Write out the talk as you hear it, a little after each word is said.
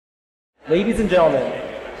Ladies and gentlemen,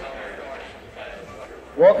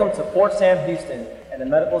 welcome to Fort Sam Houston and the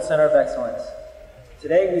Medical Center of Excellence.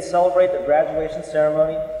 Today we celebrate the graduation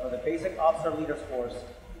ceremony for the Basic Officer Leaders Course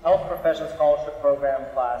Health Professions Scholarship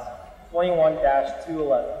Program Class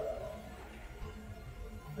 21-211.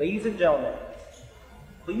 Ladies and gentlemen,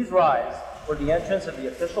 please rise for the entrance of the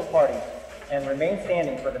official party and remain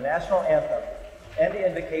standing for the national anthem and the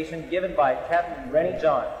invocation given by Captain Rennie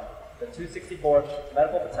John, the 264th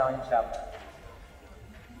Medical Battalion Chaplain.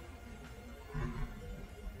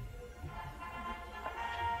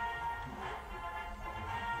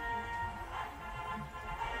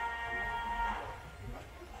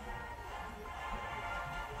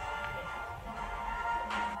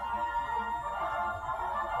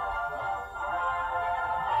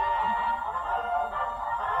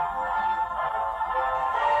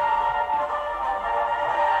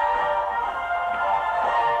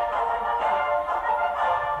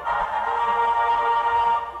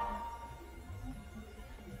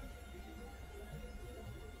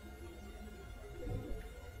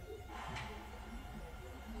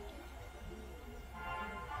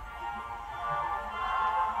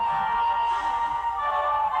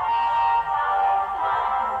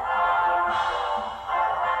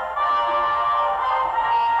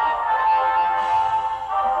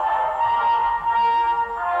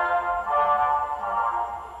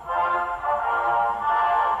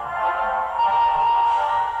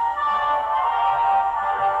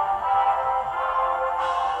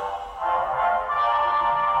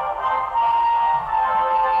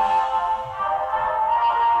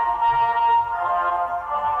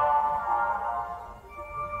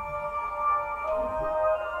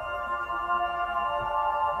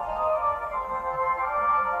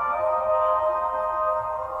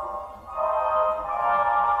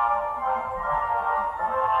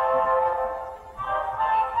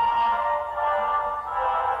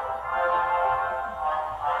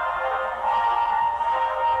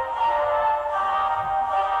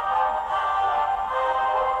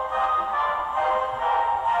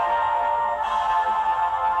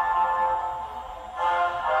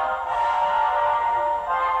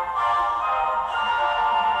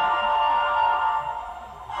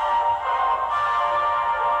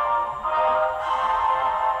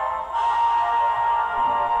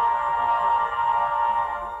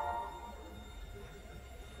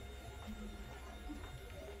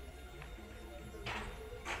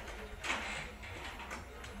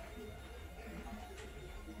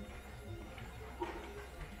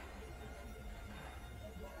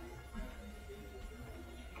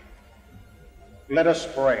 Let us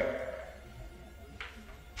pray.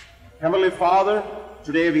 Heavenly Father,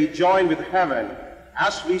 today we join with heaven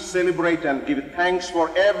as we celebrate and give thanks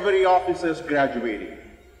for every officer's graduating.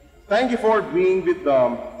 Thank you for being with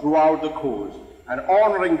them throughout the course and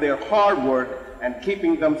honoring their hard work and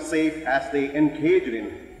keeping them safe as they engage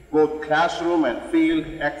in both classroom and field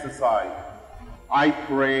exercise. I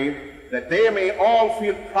pray that they may all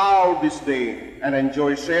feel proud this day and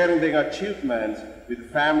enjoy sharing their achievements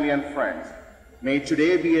with family and friends. May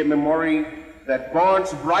today be a memory that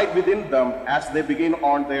burns bright within them as they begin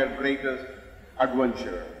on their greatest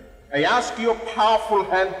adventure. I ask your powerful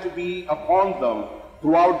hand to be upon them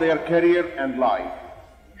throughout their career and life.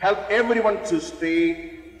 Help everyone to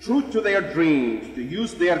stay true to their dreams, to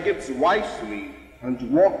use their gifts wisely, and to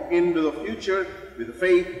walk into the future with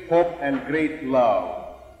faith, hope, and great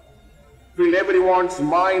love. Fill everyone's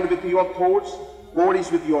mind with your thoughts,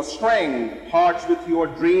 bodies with your strength, hearts with your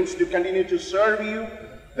dreams to continue to serve you,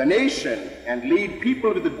 the nation, and lead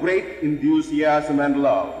people with great enthusiasm and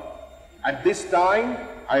love. At this time,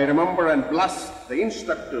 I remember and bless the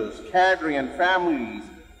instructors, cadre, and families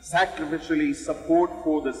sacrificially support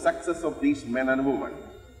for the success of these men and women.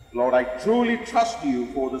 Lord, I truly trust you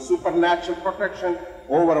for the supernatural protection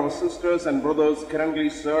over our sisters and brothers currently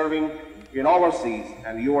serving in overseas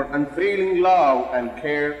and your unfailing love and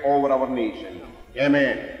care over our nation.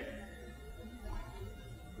 Amen.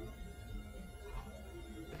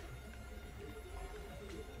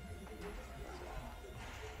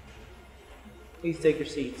 Please take your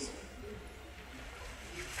seats.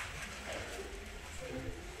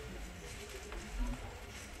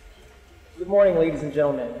 Good morning, ladies and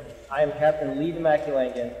gentlemen. I am Captain Lee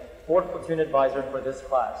Maculangan, 4th Platoon Advisor for this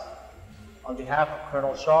class. On behalf of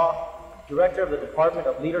Colonel Shaw, Director of the Department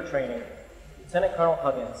of Leader Training, Lieutenant Colonel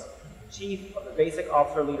Huggins, Chief of the Basic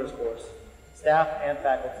Officer Leaders Course, staff and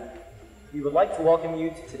faculty, we would like to welcome you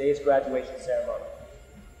to today's graduation ceremony.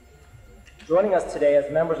 Joining us today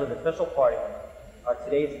as members of the official party are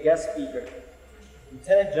today's guest speaker,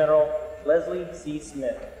 Lieutenant General Leslie C.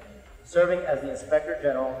 Smith, serving as the Inspector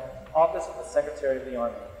General Office of the Secretary of the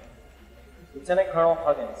Army. Lieutenant Colonel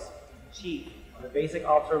Huggins, Chief of the Basic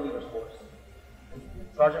Officer Leaders Force.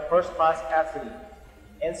 Sergeant First Class Cassidy,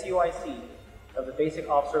 NCOIC of the Basic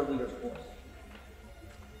Officer Leaders Force.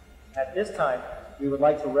 At this time, we would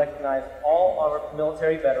like to recognize all our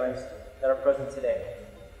military veterans that are present today.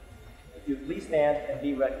 If you would please stand and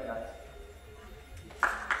be recognized.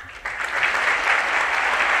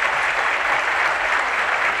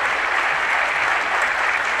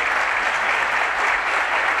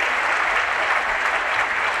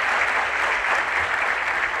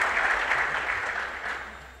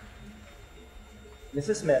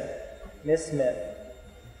 Mrs. Smith, Ms. Smith,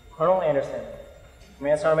 Colonel Anderson,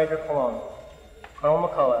 Command Sergeant Major Colon, Colonel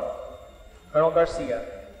McCullough, Colonel Garcia,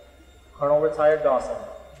 Colonel Retired Dawson,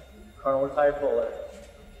 Colonel Retired Buller,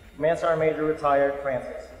 Command Sergeant Major Retired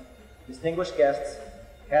Francis, distinguished guests,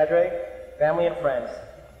 cadre, family, and friends,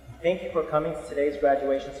 thank you for coming to today's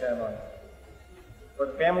graduation ceremony. For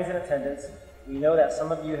the families in attendance, we know that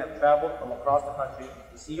some of you have traveled from across the country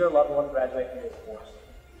to see your loved one graduate from this course.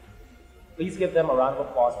 Please give them a round of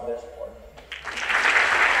applause for their support.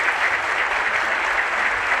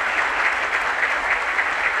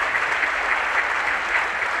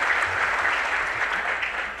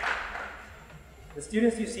 The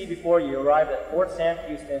students you see before you arrived at Fort Sam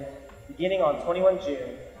Houston beginning on 21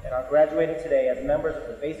 June and are graduating today as members of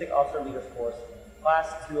the Basic Officer Leaders Course, Class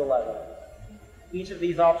 211. Each of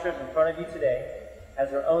these officers in front of you today has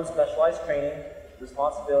their own specialized training,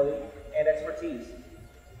 responsibility, and expertise.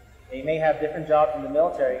 They may have different jobs in the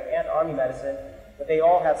military and Army medicine, but they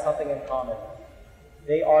all have something in common.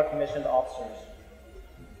 They are commissioned officers.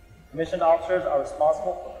 Commissioned officers are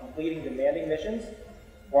responsible for completing demanding missions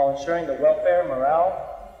while ensuring the welfare,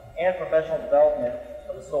 morale, and professional development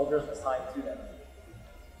of the soldiers assigned to them.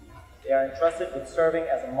 They are entrusted with serving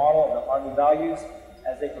as a model of the Army values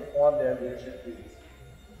as they perform their leadership duties.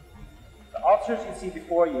 The officers you see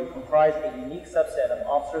before you comprise a unique subset of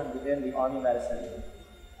officers within the Army medicine,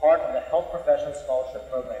 part of the Health Professions Scholarship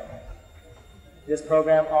Program. This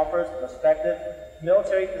program offers prospective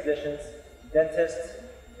military physicians, dentists,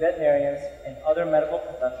 veterinarians, and other medical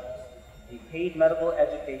professionals a paid medical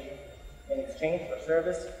education in exchange for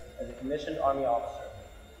service as a commissioned Army officer.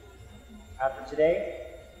 After today,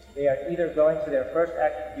 they are either going to their first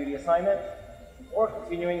active duty assignment or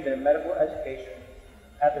continuing their medical education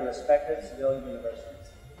at their respective civilian universities.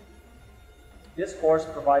 This course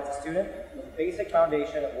provides a student with a basic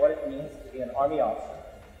foundation of what it means to be an Army officer,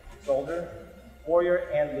 soldier, warrior,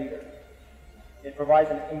 and leader. It provides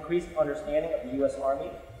an increased understanding of the U.S. Army,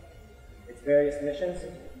 its various missions,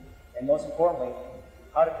 and most importantly,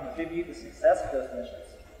 how to contribute to the success of those missions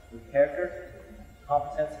with character,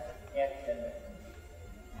 competence, and commitment.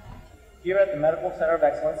 Here at the Medical Center of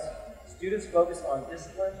Excellence, students focus on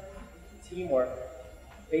discipline, teamwork,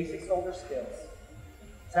 basic soldier skills,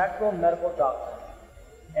 tactical medical doctrine,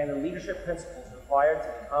 and the leadership principles required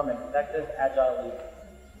to become an effective, agile leader.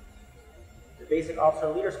 The Basic Officer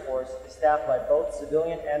Leaders Course is staffed by both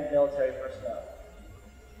civilian and military personnel.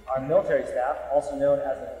 Our military staff, also known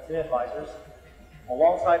as the platoon advisors,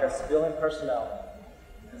 alongside our civilian personnel,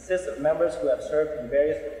 consists of members who have served in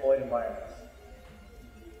various deployed environments.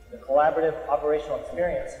 The collaborative operational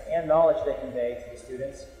experience and knowledge they convey to the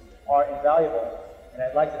students are invaluable, and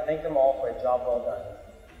I'd like to thank them all for a job well done.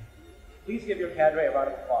 Please give your cadre a round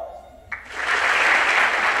of applause.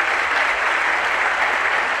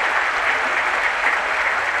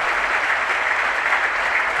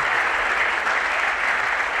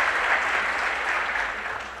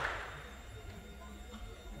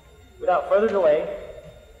 Without further delay,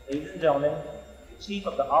 ladies and gentlemen, the Chief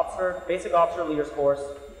of the Basic Officer Leaders Course,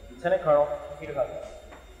 Lieutenant Colonel Peter Huggins.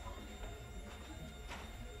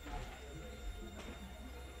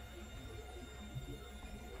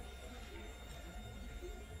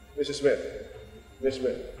 Mrs. Smith, Ms.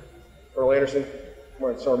 Smith, Colonel Anderson,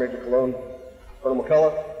 Command Sergeant Major Colon, Colonel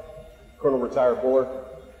McCullough, Colonel Retired Buller,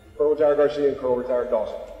 Colonel Retired Garcia, and Colonel Retired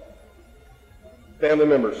Dawson. Family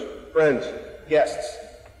members, friends, guests,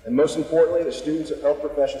 and most importantly, the students of Health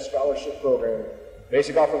Professions Scholarship Program,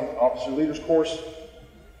 Basic Officer Leaders Course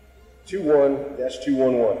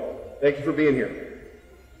 21-211. Thank you for being here.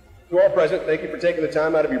 To all present, thank you for taking the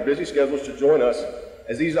time out of your busy schedules to join us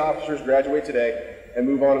as these officers graduate today and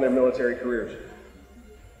move on in their military careers.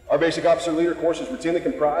 Our Basic Officer Leader Course is routinely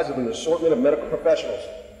comprised of an assortment of medical professionals,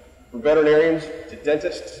 from veterinarians to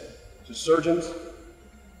dentists to surgeons,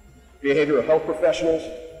 behavioral health professionals,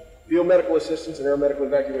 field medical assistants, and aeromedical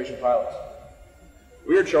evacuation pilots.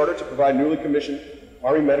 We are chartered to provide newly commissioned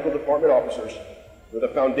Army Medical Department officers with a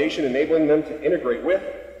foundation enabling them to integrate with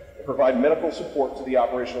and provide medical support to the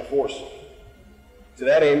operational force. To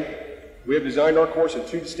that aim, we have designed our course in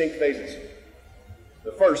 2 distinct phases.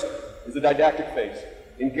 The first is the didactic phase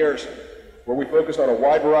in garrison, where we focus on a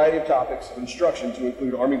wide variety of topics of instruction to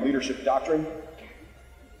include Army leadership doctrine,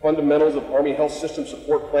 fundamentals of Army health system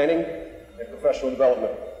support planning, and professional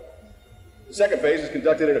development. The second phase is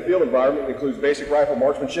conducted in a field environment that includes basic rifle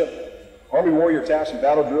marksmanship, Army warrior tasks and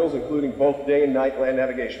battle drills, including both day and night land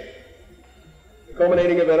navigation. The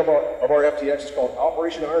culminating event of our FTX is called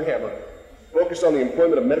Operation Iron Hammer, focused on the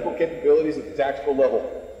employment of medical capabilities at the tactical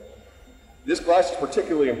level. This class is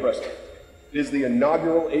particularly impressive. It is the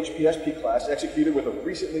inaugural HPSP class executed with a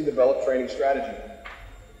recently developed training strategy.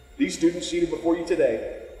 These students seated before you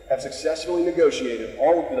today have successfully negotiated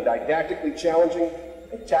all of the didactically challenging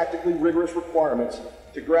and tactically rigorous requirements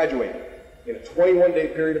to graduate in a 21-day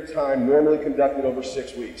period of time normally conducted over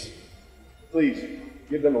 6 weeks. Please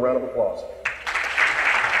give them a round of applause.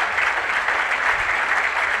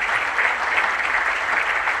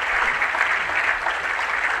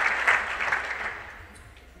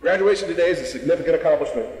 Graduation today is a significant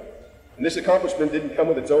accomplishment, and this accomplishment didn't come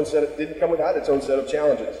without its own set of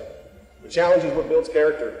challenges. The challenge is what builds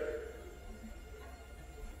character.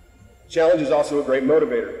 Challenge is also a great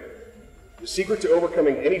motivator. The secret to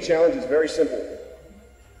overcoming any challenge is very simple.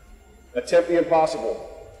 Attempt the impossible.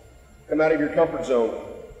 Come out of your comfort zone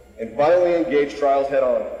and violently engage trials head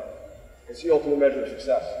on. It's the ultimate measure of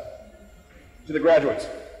success. To the graduates,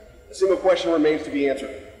 a single question remains to be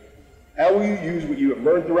answered. How will you use what you have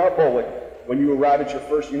learned throughout BOLC when you arrive at your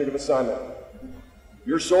first unit of assignment?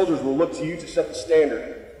 Your soldiers will look to you to set the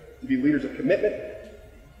standard, to be leaders of commitment,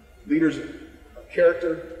 leaders of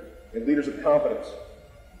character, and leaders of confidence.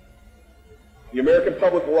 The American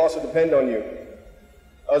public will also depend on you.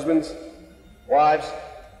 Husbands, wives,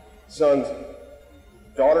 sons,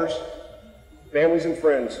 daughters, families, and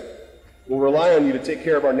friends will rely on you to take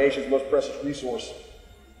care of our nation's most precious resource,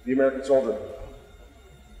 the American soldier.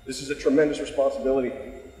 This is a tremendous responsibility.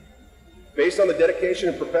 Based on the dedication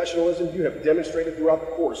and professionalism you have demonstrated throughout the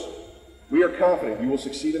course, we are confident you will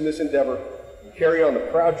succeed in this endeavor and carry on the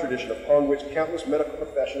proud tradition upon which countless medical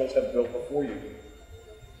professionals have built before you.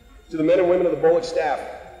 To the men and women of the BOLC staff,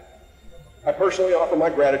 I personally offer my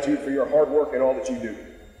gratitude for your hard work and all that you do.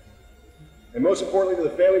 And most importantly, to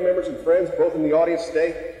the family members and friends, both in the audience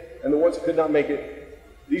today and the ones that could not make it,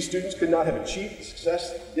 these students could not have achieved the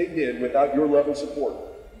success they did without your love and support.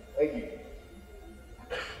 Thank you.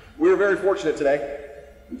 We are very fortunate today.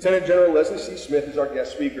 Lieutenant General Leslie C. Smith is our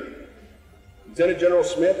guest speaker. Lieutenant General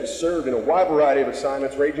Smith has served in a wide variety of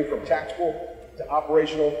assignments ranging from tactical to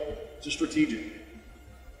operational to strategic.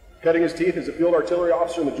 Cutting his teeth as a field artillery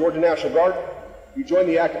officer in the Georgia National Guard, he joined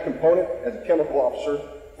the active component as a chemical officer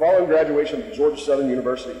following graduation from Georgia Southern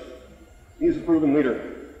University. He is a proven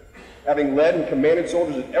leader, having led and commanded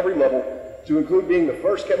soldiers at every level, to include being the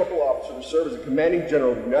first chemical officer to serve as a commanding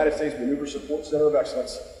general of the United States Maneuver Support Center of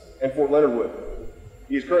Excellence in Fort Leonard Wood.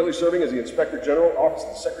 He is currently serving as the Inspector General, Office of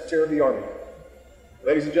the Secretary of the Army.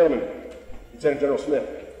 Ladies and gentlemen, Lieutenant General Smith.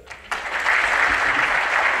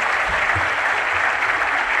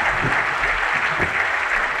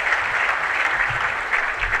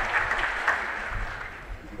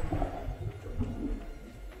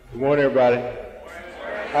 Good morning, everybody.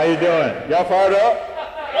 How you doing? Y'all fired up?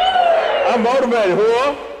 I'm motivated, who?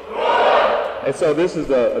 And so this is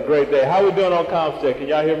a great day. How we doing on comms check? Can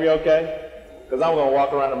y'all hear me okay? Because I'm going to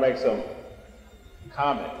walk around and make some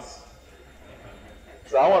comments.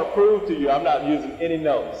 So I want to prove to you I'm not using any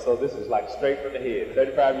notes. So this is like straight from the head.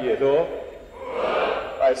 35 years, who?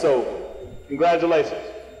 All right, so congratulations.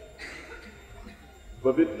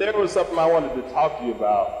 But if there was something I wanted to talk to you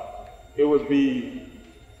about, it would be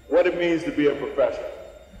what it means to be a professional.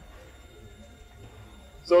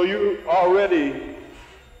 So you already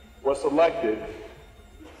were selected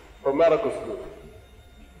for medical school,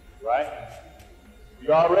 right?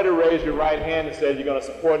 You already raised your right hand and said you're going to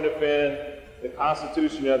support and defend the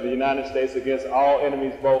Constitution of the United States against all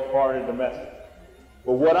enemies, both foreign and domestic.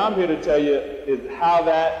 But what I'm here to tell you is how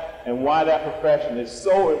that and why that profession is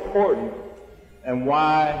so important and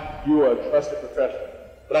why you are a trusted professional.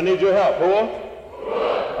 But I need your help, who?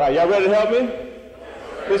 All right, y'all ready to help me?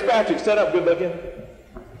 Miss Patrick, stand up, good looking.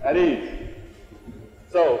 At ease.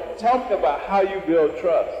 So tell me about how you build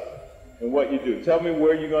trust in what you do. Tell me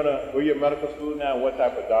where you're at medical school now and what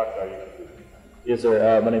type of doctor are you going to be? Yes,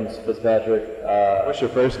 sir. My name is Fitzpatrick. What's your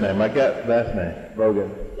first name? I got last name.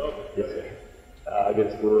 Logan. Yes, sir. I go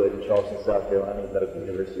to school in Charleston, South Carolina, Medical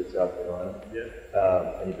University of South Carolina.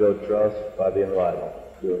 Yeah. And you build trust by being reliable,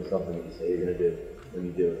 doing something that you say you're going to do when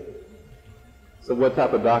you do it. So what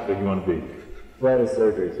type of doctor you want to be? Plan is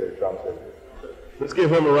surgery, sir, trauma surgery. Let's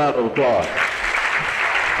give him a round of applause.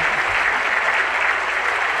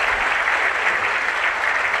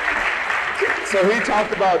 So he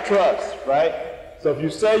talked about trust, right? So if you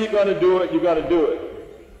say you're going to do it, you're going to do it.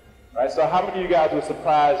 Right? So how many of you guys were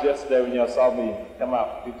surprised yesterday when y'all saw me come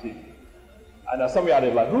out with PT? I know some of y'all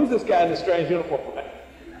did like, who's this guy in the strange uniform?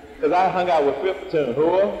 Because I hung out with 5th platoon. Who?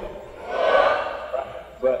 Right.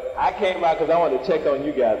 But I came out because I wanted to check on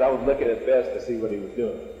you guys. I was looking at Best to see what he was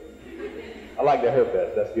doing. I like to hear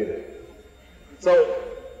Best. That's good. So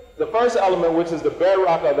the first element, which is the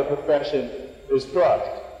bedrock of the profession, is trust.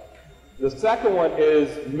 The second one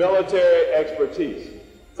is military expertise.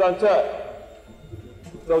 Suntut.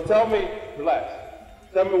 So tell me, relax.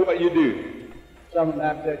 Tell me what you do. So I'm an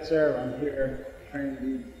APTEC, sir. I'm here training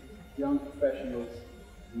these young professionals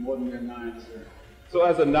in more than their minds, sir. So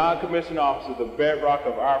as a non-commissioned officer, the bedrock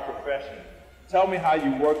of our profession, tell me how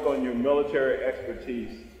you work on your military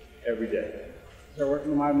expertise every day. So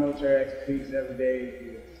working on my military expertise every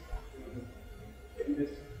day is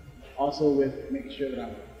also with making sure that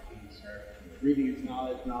I'm sir. Reading is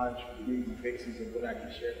knowledge, reading the basis of what I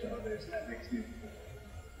can share to others. That makes me.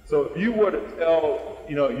 So if you were to tell,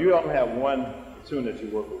 you don't have one platoon that you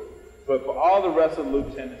work with, but for all the rest of the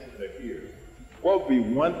lieutenants that are here, what would be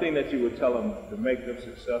one thing that you would tell them to make them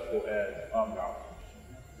successful as armed officers?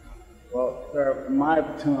 Well, sir, my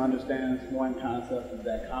platoon understands one concept of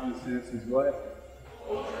that common sense is what?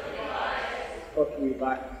 Supposed to be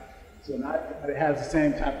violent. So not everybody has the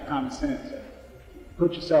same type of common sense.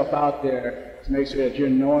 Put yourself out there to make sure that you're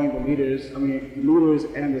knowing the leaders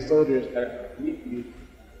and the soldiers that are beneath you.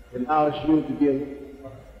 It allows you to be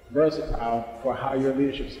versatile for how your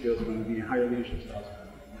leadership skills are going to be and how your leadership styles are going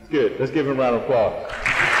to be. Good. Let's give him a round of applause.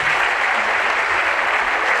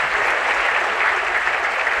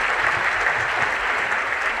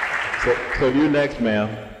 So you next, ma'am.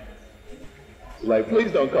 Like,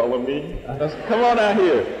 please don't call on me. Come on out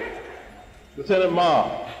here. Lieutenant Ma.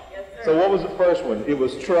 Yes, sir. So what was the first one? It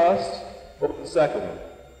was trust. What was the second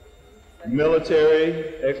one?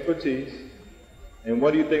 Military expertise. And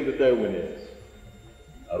what do you think the third one is?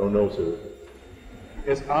 I don't know, sir.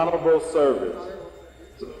 It's honorable service.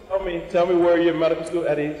 So tell me where you're in medical school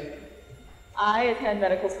at East? I attend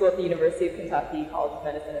medical school at the University of Kentucky College of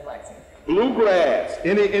Medicine in Lexington. Bluegrass.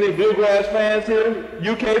 Any Bluegrass fans here?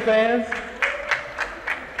 UK fans?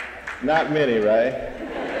 Not many, right?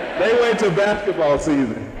 They wait till basketball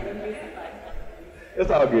season.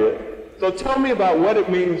 It's all good. So tell me about what it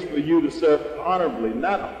means for you to serve honorably,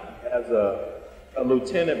 not as a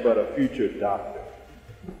lieutenant, but a future doctor.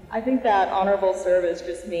 I think that honorable service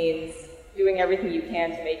just means doing everything you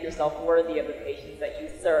can to make yourself worthy of the patients that you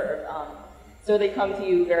serve. So they come to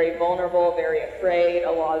you very vulnerable, very afraid.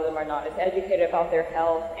 A lot of them are not as educated about their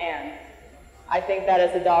health, and I think that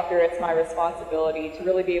as a doctor, it's my responsibility to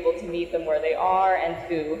really be able to meet them where they are and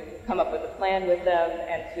to come up with a plan with them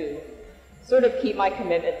and to sort of keep my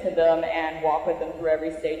commitment to them and walk with them through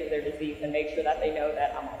every stage of their disease and make sure that they know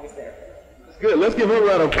that I'm always there for them. That's good. Let's give her a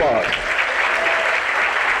round of applause.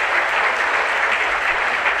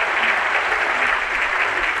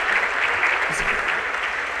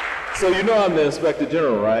 So you know I'm the Inspector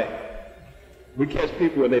General, right? We catch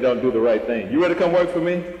people when they don't do the right thing. You ready to come work for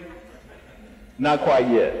me? Not quite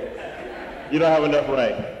yet. You don't have enough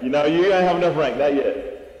rank. You don't have enough rank, not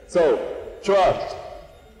yet. So, trust,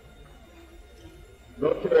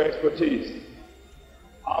 military expertise,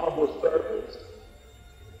 honorable service.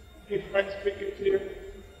 Any French speakers here?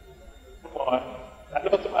 Come on. I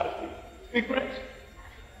know somebody speak French.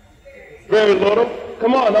 Very little.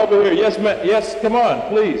 Come on over here. Yes, ma'am. Yes, come on,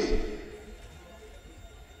 please.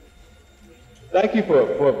 Thank you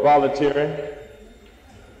for volunteering.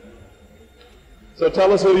 So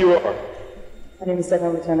tell us who you are. My name is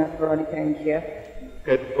Second Lieutenant Veronica Ngia.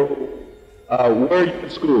 Okay. Where are you in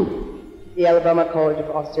school? The Alabama College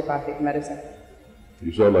of Osteopathic Medicine.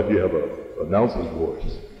 You sound like you have an announcer's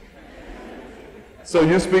voice. So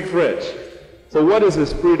you speak French. So what does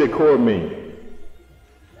esprit de corps mean?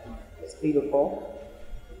 It's beautiful.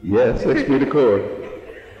 Yes, esprit de corps.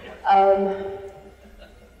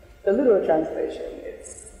 The literal translation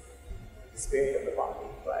is spirit of the body,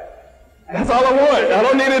 but That's all I want. I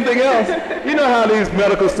don't need anything else. You know how these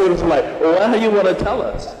medical students are like, well, why do you want to tell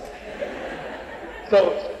us?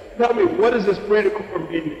 So tell me, what does esprit de corps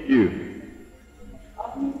mean to you?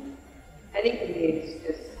 I think it means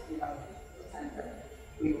just, the center.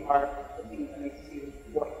 You are the thing that makes you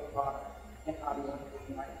what you are and how you want to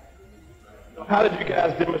be in life. How did you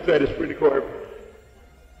guys demonstrate esprit de corps?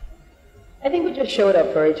 I think we just showed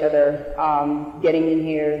up for each other, getting in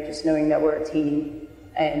here, just knowing that we're a team,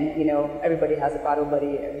 And, you know, everybody has a battle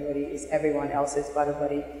buddy, everybody is everyone else's battle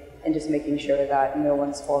buddy, and just making sure that no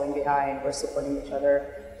one's falling behind, we're supporting each other,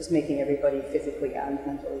 just making everybody physically and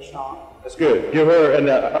mentally strong. That's good. Give her and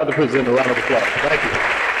the other president a round of applause. Thank you.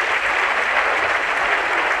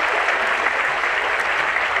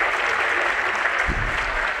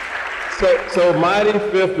 So mighty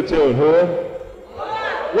 5th Platoon, who?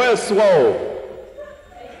 Where's Swole?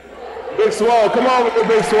 Big Swole, come on with the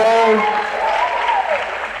Big Swole.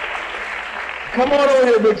 Come on over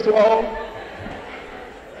here, Big Swole.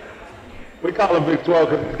 We call him Big Swole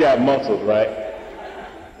because he's got muscles, right?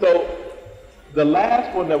 So the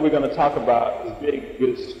last one that we're going to talk about is being a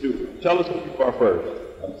good student. Tell us who you are first.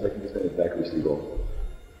 I'm second lieutenant Zachary Siegel.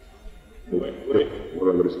 Wait. Where do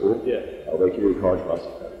I go to school? Yeah. Lake Erie College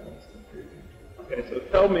Prospect. Okay, so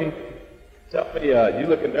tell me, you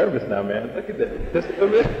looking nervous now, man. Look at that. Just a little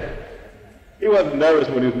bit. He wasn't nervous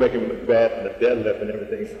when he was making the bad and the deadlift and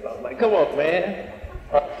everything. So I was like, come on, man.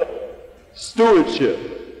 All right, so,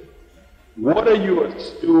 stewardship. What are you a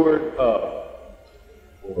steward of?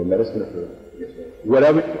 For medicine or for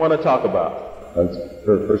Whatever you want to talk about.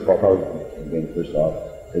 First of all, probably being first off,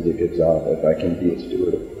 as a good job. If I can be a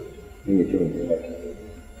steward of being a human being, I can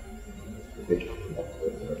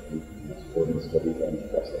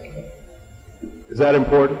Is that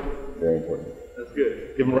important? Very important. That's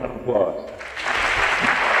good. Give him a round of applause.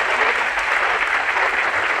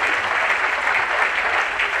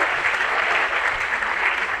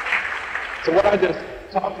 So what I just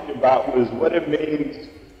talked to you about was what it means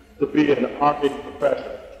to be an Army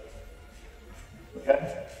professional.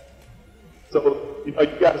 Okay? So, you know,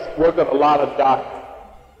 you guys work on a lot of doctrine,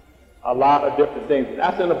 a lot of different things.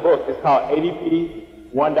 That's in the book. It's called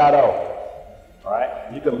ADP 1.0. All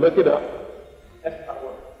right? You can look it up. That's not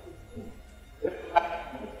work.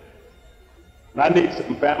 And I need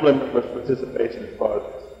some family members' participation as far as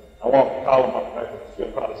this. I won't call them up.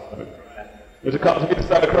 You'll probably start crying. Mr. Collins, get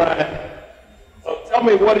started crying. So tell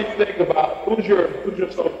me, what do you think about who's your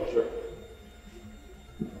soldier?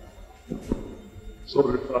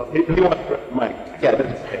 Soldier, he wants to grab the mic. Yeah,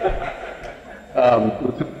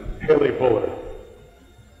 Haley Bullard.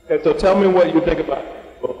 Okay, so tell me what you think about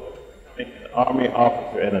becoming an Army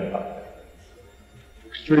officer and a doctor.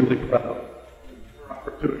 Extremely proud for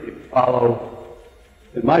opportunity to follow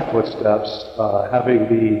in my footsteps, having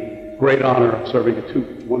the great honor of serving in two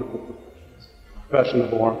wonderful professions, the profession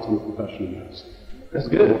of arms and the profession of medicine. That's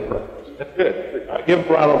good. That's good. Give him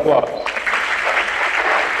a round of applause.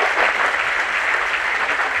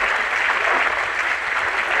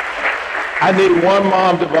 I need one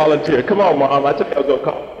mom to volunteer. Come on, Mom. I told you I was going to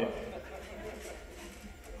call you.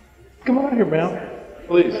 Come on here, ma'am.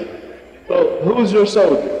 Please. So, who's your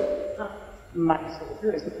soldier? My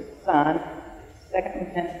soldier is my son, Second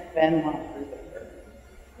Lieutenant Ben Montford,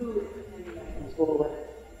 who attended school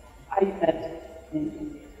at IU Med in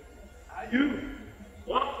India. IU?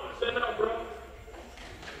 Wow, stand up, bro.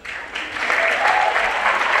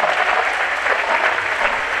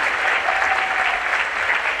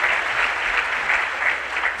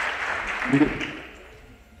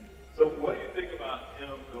 So what do you think about him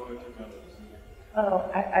going to medical school? Oh,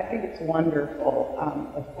 I think it's wonderful,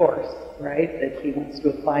 of course, right, that he wants to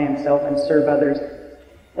apply himself and serve others.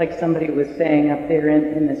 Like somebody was saying up there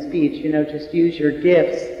in the speech, you know, just use your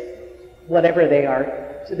gifts, whatever they are,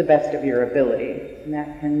 to the best of your ability. And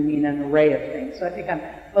that can mean an array of things. So I think I'm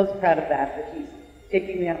most proud of that he's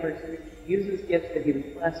taking the opportunity to use his gifts that he was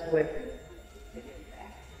blessed with and to give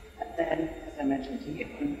back. And then, as I mentioned to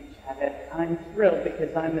you, I'm thrilled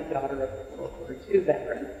because I'm the daughter of a World War II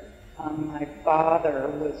veteran. My father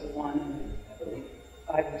was one of, I believe,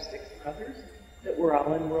 5 or 6 brothers that were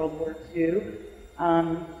all in World War II.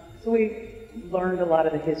 So we learned a lot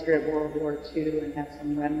of the history of World War II and have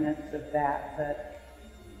some remnants of that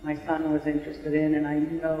my son was interested in, and I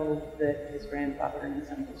know that his grandfather and his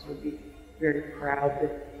uncles would be very proud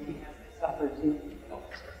that he has this opportunity.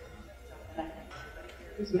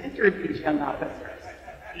 Who's mentoring these young officers?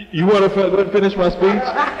 You want to finish my speech?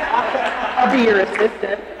 I'll be your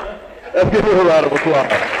assistant. Let's give her a round of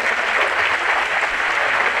applause.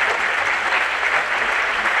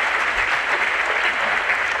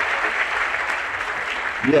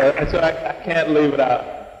 Yeah, so I can't leave it out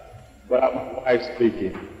without my wife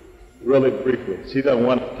speaking really briefly. She doesn't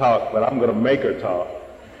want to talk, but I'm going to make her talk.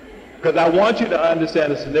 Because I want you to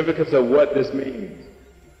understand the significance of what this means.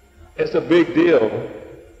 It's a big deal,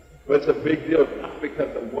 but it's a big deal not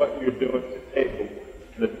because of what you're doing today,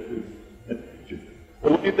 but in the future. So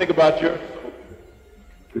what do you think about your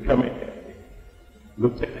becoming a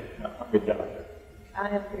lieutenant, Army doctor? I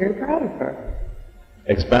am very proud of her.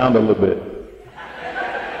 Expound a little bit.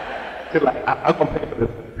 feel like I'm gonna pay for this.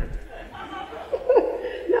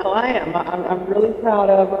 No, I am. I'm really proud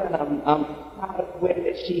of her, and I'm proud of the way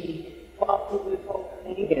that she fought through this whole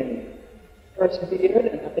thing and persevered,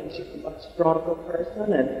 and I think she's a much stronger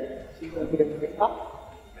person, and she's going to be a great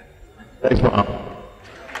help. Thanks, Mom.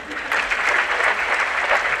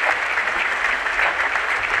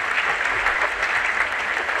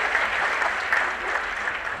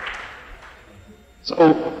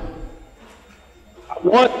 So,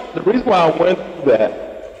 the reason why I went through that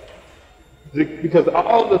is because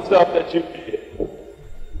all the stuff that you did,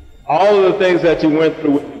 all of the things that you went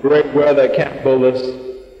through with the great weather at Camp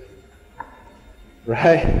BOLC,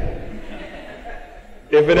 right?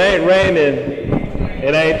 If it ain't raining,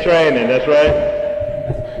 it ain't training, that's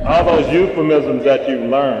right. All those euphemisms that you've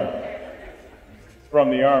learned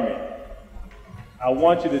from the Army, I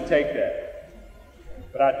want you to take that.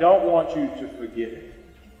 But I don't want you to forget it.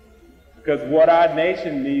 Because what our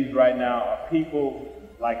nation needs right now are people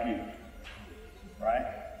like you, right?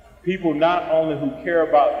 People not only who care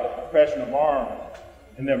about the profession of arms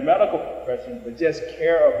and their medical profession, but just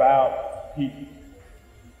care about people,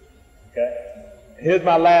 okay? Here's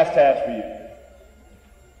my last task for you.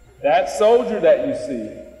 That soldier that you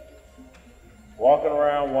see walking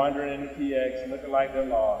around, wandering in the PX, looking like they're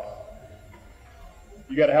lost,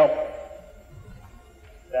 you got to help them.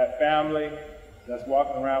 That family that's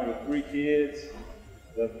walking around with 3 kids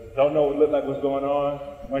that don't know what look like what's going on,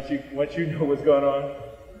 once you know what's going on,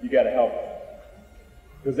 you got to help them.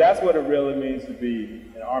 Because that's what it really means to be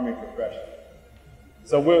an Army professional.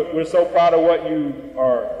 So we're so proud of what you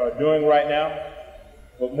are doing right now,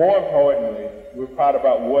 but more importantly, we're proud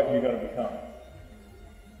about what you're going to become.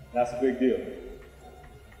 That's a big deal.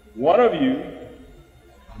 One of you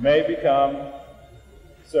may become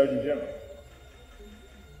Surgeon General.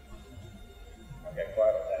 Okay,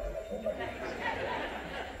 quiet on that.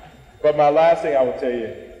 But my last thing I would tell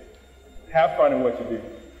you, have fun in what you do.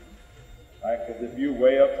 Right? Because if you're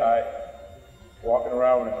way uptight, walking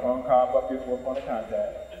around with a corn cob up your 4 point of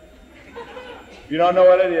contact, if you don't know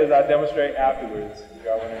what it is, I demonstrate afterwards.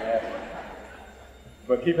 Y'all went in and asked me.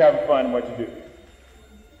 But keep having fun in what you do.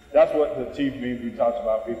 That's what the chief means when he talks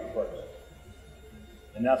about people first.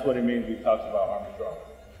 And that's what it means when he talks about Army Strong.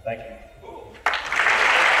 Thank you.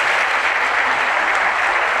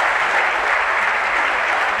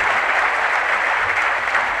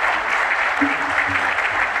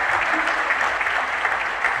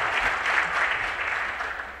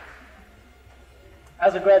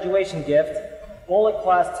 As a graduation gift, BOLC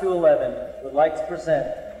Class 211 would like to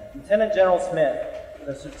present Lieutenant General Smith with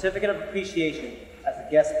a certificate of appreciation as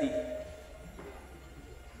a guest speaker.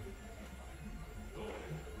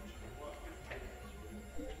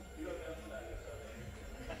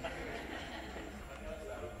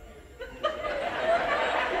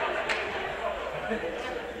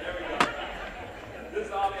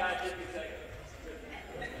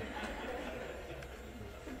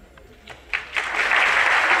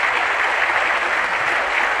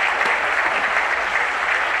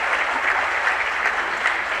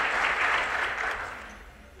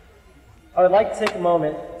 I would like to take a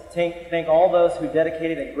moment to thank all those who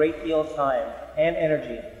dedicated a great deal of time and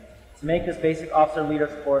energy to make this Basic Officer Leaders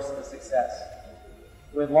course a success.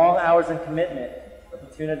 With long hours and commitment, the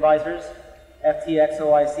platoon advisors, FTX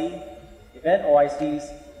OIC, event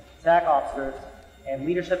OICs, TAC officers, and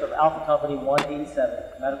leadership of Alpha Company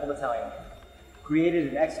 187 Medical Battalion created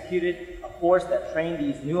and executed a course that trained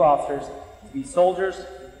these new officers to be soldiers,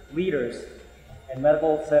 leaders, and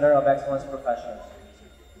Medical Center of Excellence professionals.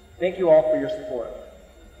 Thank you all for your support.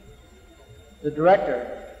 The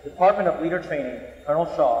Director, Department of Leader Training, Colonel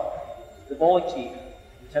Shaw, the BOLC Chief,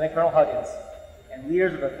 Lieutenant Colonel Huggins, and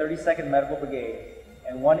leaders of the 32nd Medical Brigade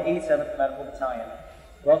and 187th Medical Battalion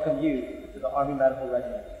welcome you to the Army Medical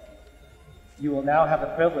Regiment. You will now have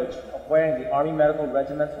the privilege of wearing the Army Medical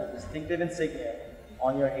Regimental distinctive insignia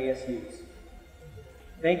on your ASUs.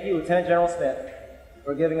 Thank you, Lieutenant General Smith,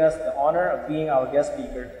 for giving us the honor of being our guest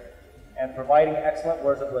speaker and providing excellent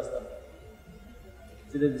words of wisdom.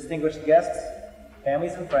 To the distinguished guests,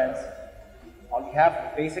 families, and friends, on behalf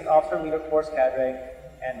of the Basic Officer Leader Course Cadre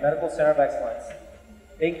and Medical Center of Excellence,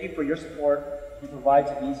 thank you for your support you provide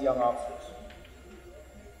to these young officers.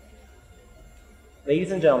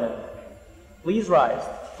 Ladies and gentlemen, please rise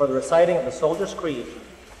for the reciting of the Soldier's Creed,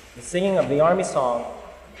 the singing of the Army Song,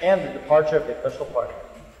 and the departure of the official party.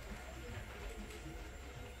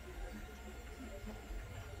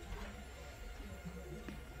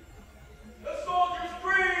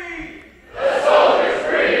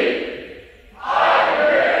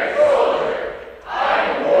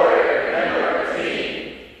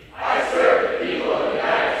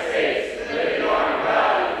 States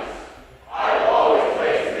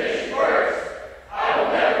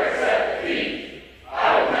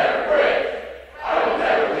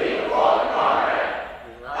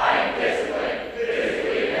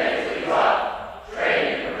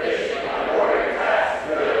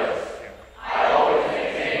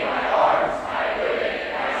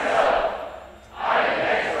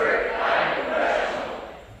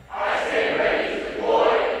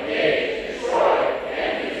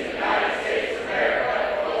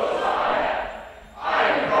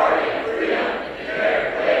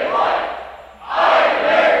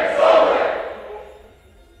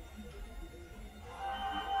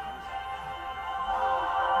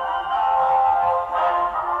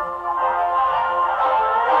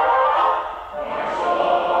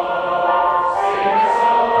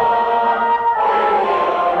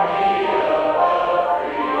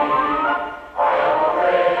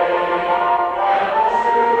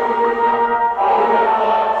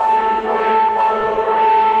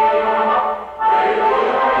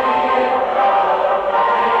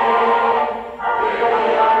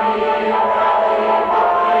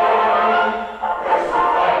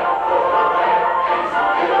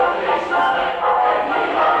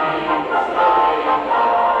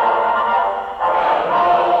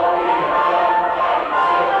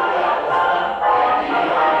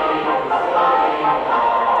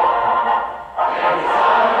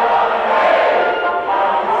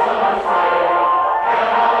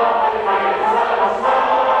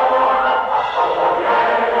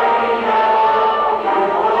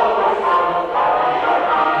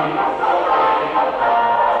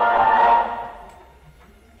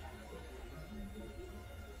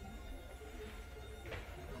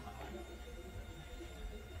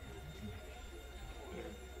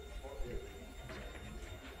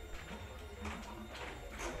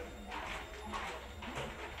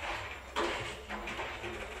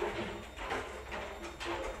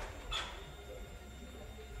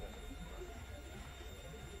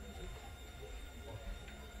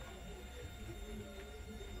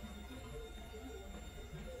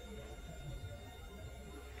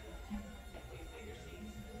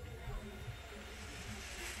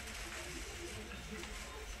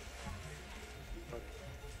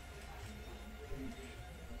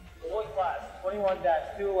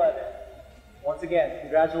 21-211. Once again,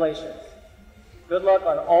 congratulations. Good luck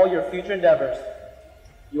on all your future endeavors.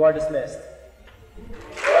 You are dismissed.